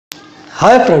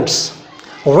Hi friends,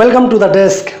 welcome to the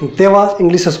desk Deva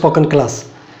English spoken class.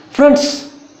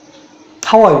 Friends,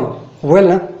 how are you? Well,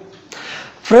 na?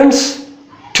 Friends,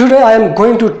 today I am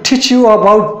going to teach you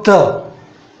about the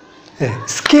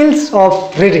skills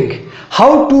of reading.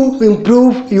 How to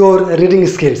improve your reading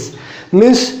skills.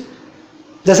 Means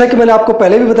जैसा कि मैंने आपको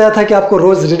पहले भी बताया था कि आपको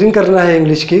रोज़ रीडिंग करना है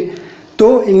इंग्लिश की,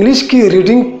 तो इंग्लिश की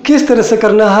रीडिंग किस तरह से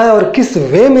करना है और किस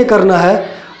वे में करना है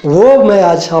वो मैं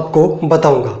आज आपको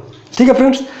बताऊंगा. ठीक है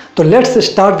फ्रेंड्स, तो let's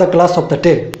start the class of the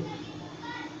day.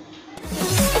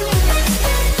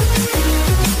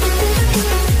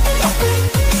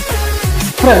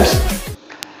 Friends,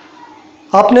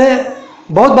 आपने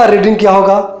बहुत बार रीडिंग किया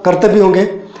होगा, करते भी होंगे,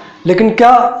 लेकिन क्या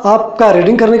आपका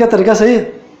रीडिंग करने का तरीका सही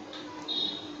है?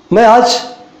 मैं आज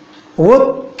वो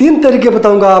 3 तरीके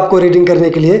बताऊंगा आपको रीडिंग करने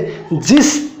के लिए,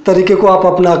 जिस तरीके को आप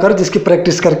अपनाकर, जिसकी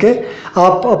प्रैक्टिस करके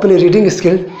आप अपनी रीडिंग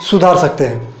स्किल सुधार सकते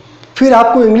हैं. फिर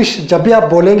आपको इंग्लिश जब भी आप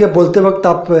बोलेंगे, बोलते वक्त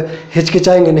आप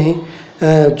हिचकिचाएंगे नहीं.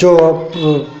 जो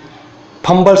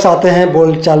फंबल्स आते हैं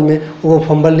बोल चाल में, वो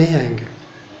फंबल नहीं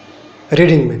आएंगे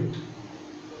रीडिंग में.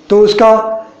 तो उसका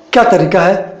क्या तरीका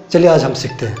है, चलिए आज हम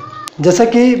सीखते हैं. जैसा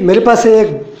कि मेरे पास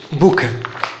एक बुक है.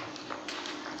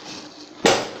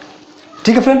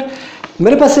 ठीक है फ्रेंड,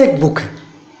 मेरे पास एक बुक है.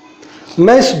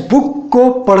 मैं इस बुक को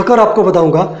पढ़कर आपको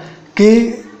बताऊंगा कि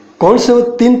कौन से वो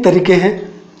 3 तरीके हैं,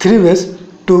 3 ways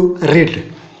टू रीड.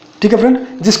 ठीक है फ्रेंड,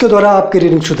 जिसके द्वारा आपकी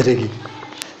रीडिंग सुधरेगी.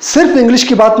 सिर्फ इंग्लिश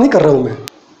की बात नहीं कर रहा हूं मैं.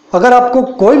 अगर आपको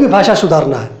कोई भी भाषा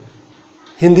सुधारना है,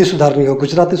 हिंदी सुधारनी हो,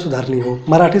 गुजराती सुधारनी हो,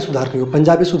 मराठी सुधारनी हो,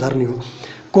 पंजाबी सुधारनी हो,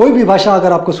 कोई भी भाषा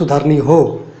अगर आपको सुधारनी हो,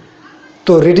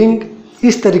 तो रीडिंग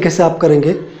इस तरीके से आप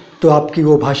करेंगे तो आपकी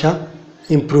वो भाषा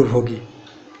इम्प्रूव होगी.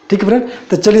 ठीक है फ्रेंड,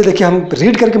 तो चलिए देखिए, हम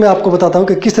रीड करके मैं आपको बताता हूँ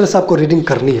कि किस तरह से आपको रीडिंग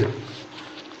करनी है.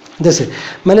 जैसे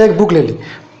मैंने एक बुक ले ली.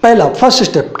 पहला फर्स्ट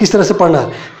स्टेप किस तरह से पढ़ना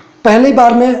है. पहली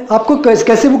बार में आपको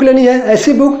कैसी बुक लेनी है?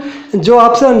 ऐसी बुक जो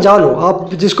आपसे अनजान हो,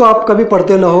 आप जिसको आप कभी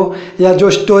पढ़ते ना हो, या जो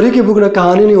स्टोरी की बुक ना,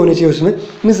 कहानी नहीं होनी चाहिए उसमें.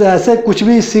 मीन्स ऐसे कुछ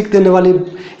भी सीख देने वाली,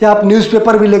 या आप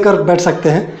न्यूज़पेपर भी लेकर बैठ सकते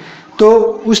हैं. तो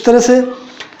उस तरह से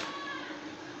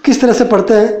किस तरह से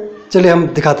पढ़ते हैं, चलिए हम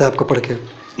दिखाते हैं आपको पढ़ के.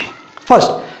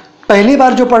 फर्स्ट, पहली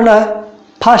बार जो पढ़ना है,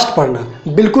 फास्ट पढ़ना,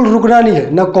 बिल्कुल रुकना नहीं है.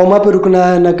 ना कॉमा पे रुकना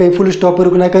है, ना कहीं फुल स्टॉप पे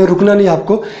रुकना है, कहीं रुकना नहीं है.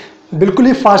 आपको बिल्कुल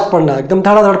ही फास्ट पढ़ना है, एकदम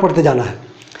धड़ाधड़ पढ़ते जाना है.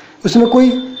 उसमें कोई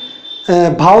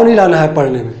भाव नहीं लाना है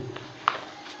पढ़ने में.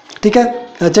 ठीक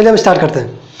है, चलिए हम स्टार्ट करते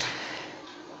हैं.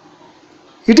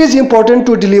 It is important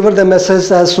to deliver the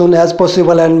message as soon as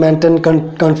possible and maintain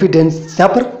confidence. यहाँ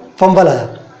पर फंबल आया.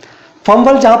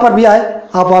 फंबल जहाँ पर भी आए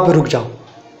आप वहाँ पर रुक जाओ.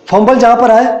 फंबल जहाँ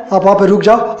पर आए आप वहाँ पर रुक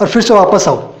जाओ और फिर से वापस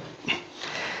आओ.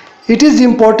 It is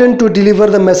important to deliver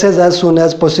the message as soon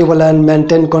as possible and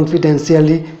maintain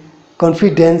confidentiality.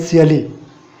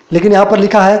 लेकिन यहाँ पर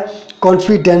लिखा है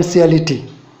कॉन्फिडेंशियलिटी.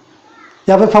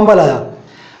 यहाँ पे फंबल आया.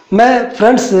 मैं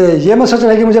फ्रेंड्स ये मैं सोच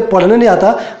रहा कि मुझे पढ़ने नहीं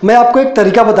आता, मैं आपको एक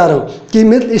तरीका बता रहा हूँ कि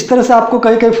इस तरह से आपको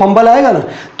कहीं कहीं फंबल आएगा ना,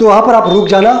 तो वहाँ पर आप रुक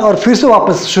जाना और फिर से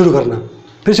वापस शुरू करना,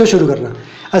 फिर से शुरू करना.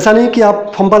 ऐसा नहीं कि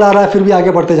आप फंबल आ रहा है फिर भी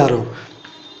आगे बढ़ते जा रहे हो.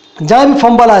 जहाँ भी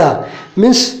फंबल आया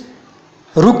मीन्स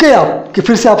रुके आप कि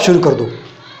फिर से आप शुरू कर दो.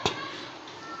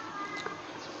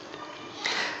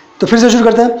 तो फिर से शुरू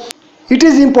करते हैं. It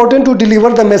is important to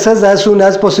deliver the message as soon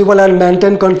as possible and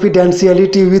maintain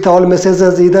confidentiality with all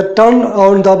messages. इधर turn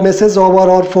on the message over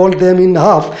और fold them in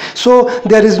half, so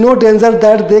there is no danger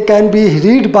that they can be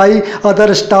read by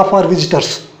other staff और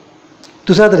visitors.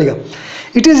 दूसरा तरीका,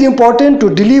 it is important to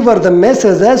deliver the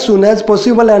message as soon as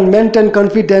possible and maintain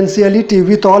confidentiality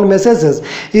with all messages.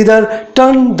 Either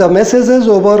turn the messages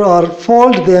over or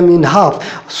fold them in half,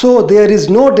 so there is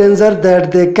no danger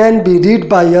that they can be read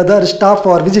by other staff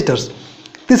or visitors.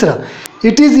 तीसरा,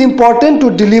 it is important to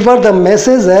deliver the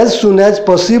message as soon as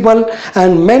possible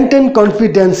and maintain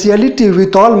confidentiality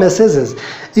with all messages.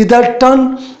 Either turn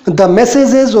the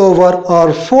messages over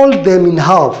or fold them in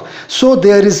half, so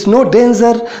there is no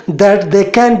danger that they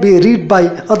can be read by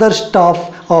other staff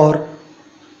or.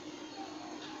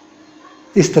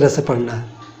 इस तरह से पढ़ना है.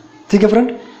 ठीक है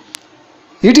friend.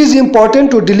 It is important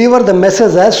to deliver the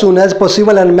message as soon as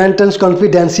possible and maintain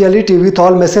confidentiality with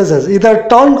all messages. Either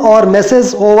turn or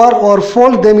message over or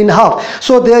fold them in half,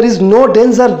 so there is no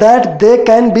danger that they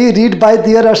can be read by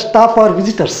their staff or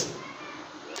visitors.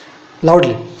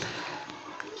 Loudly.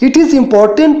 It is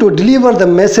important to deliver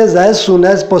the message as soon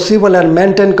as possible and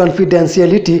maintain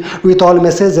confidentiality with all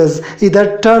messages. Either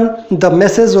turn the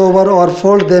message over or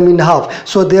fold them in half,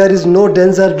 so there is no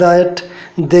danger that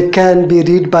they can be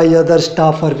read by other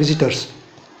staff or visitors.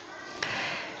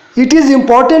 It is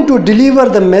important to deliver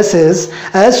the message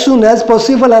as soon as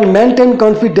possible and maintain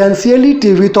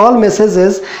confidentiality with all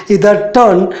messages. Either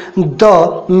turn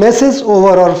the message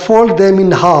over or fold them in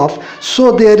half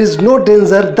so there is no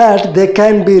danger that they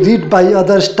can be read by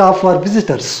other staff or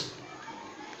visitors.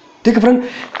 ठीक है friend,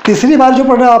 तीसरी बार जो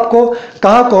पढ़ना है आपको,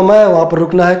 कहाँ comma है वहाँ पर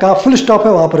रुकना है, कहाँ फुल स्टॉप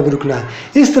है वहाँ पर भी रुकना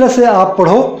है। इस तरह से आप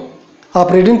पढ़ो,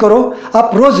 आप रीडिंग करो,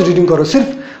 आप रोज़ रीडिंग करो।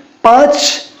 सिर्फ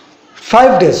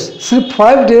 5 डेज, सिर्फ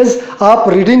 5 डेज आप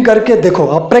रीडिंग करके देखो,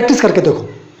 आप प्रैक्टिस करके देखो।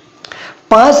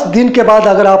 5 दिन के बाद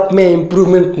अगर आप में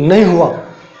इम्प्रूवमेंट नहीं हुआ,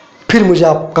 फिर मुझे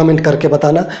आप कमेंट करके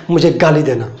बताना, मुझे गाली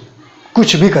देना,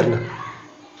 कुछ भी करना।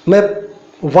 मैं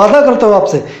वादा करता हूँ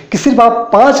आपसे कि सिर्फ आप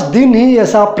 5 दिन ही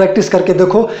ऐसा आप प्रैक्टिस करके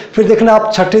देखो, फिर देखना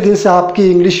आप 6ठे दिन से आपकी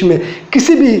इंग्लिश में,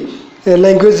 किसी भी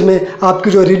लैंग्वेज में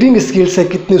आपकी जो रीडिंग स्किल्स है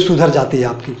कितनी सुधर जाती है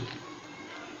आपकी।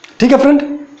 ठीक है फ्रेंड,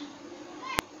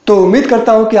 तो उम्मीद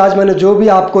करता हूँ कि आज मैंने जो भी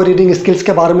आपको रीडिंग स्किल्स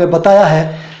के बारे में बताया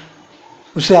है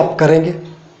उसे आप करेंगे,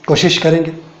 कोशिश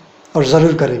करेंगे और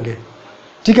ज़रूर करेंगे।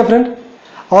 ठीक है फ्रेंड,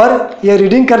 और ये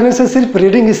रीडिंग करने से सिर्फ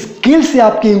रीडिंग स्किल्स से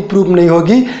आपकी इम्प्रूव नहीं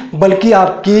होगी, बल्कि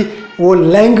आपकी वो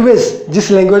लैंग्वेज, जिस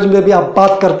लैंग्वेज में भी आप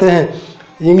बात करते हैं,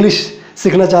 इंग्लिश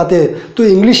सीखना चाहते हैं, तो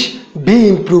इंग्लिश भी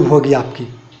इम्प्रूव होगी आपकी।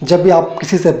 जब भी आप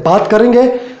किसी से बात करेंगे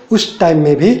उस टाइम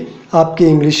में भी आपकी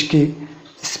इंग्लिश की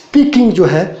स्पीकिंग जो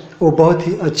है वो बहुत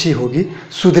ही अच्छी होगी,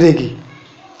 सुधरेगी।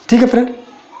 ठीक है फ्रेंड,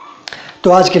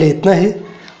 तो आज के लिए इतना ही,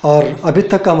 और अभी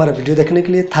तक का हमारा वीडियो देखने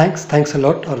के लिए थैंक्स अ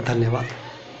लॉट और धन्यवाद।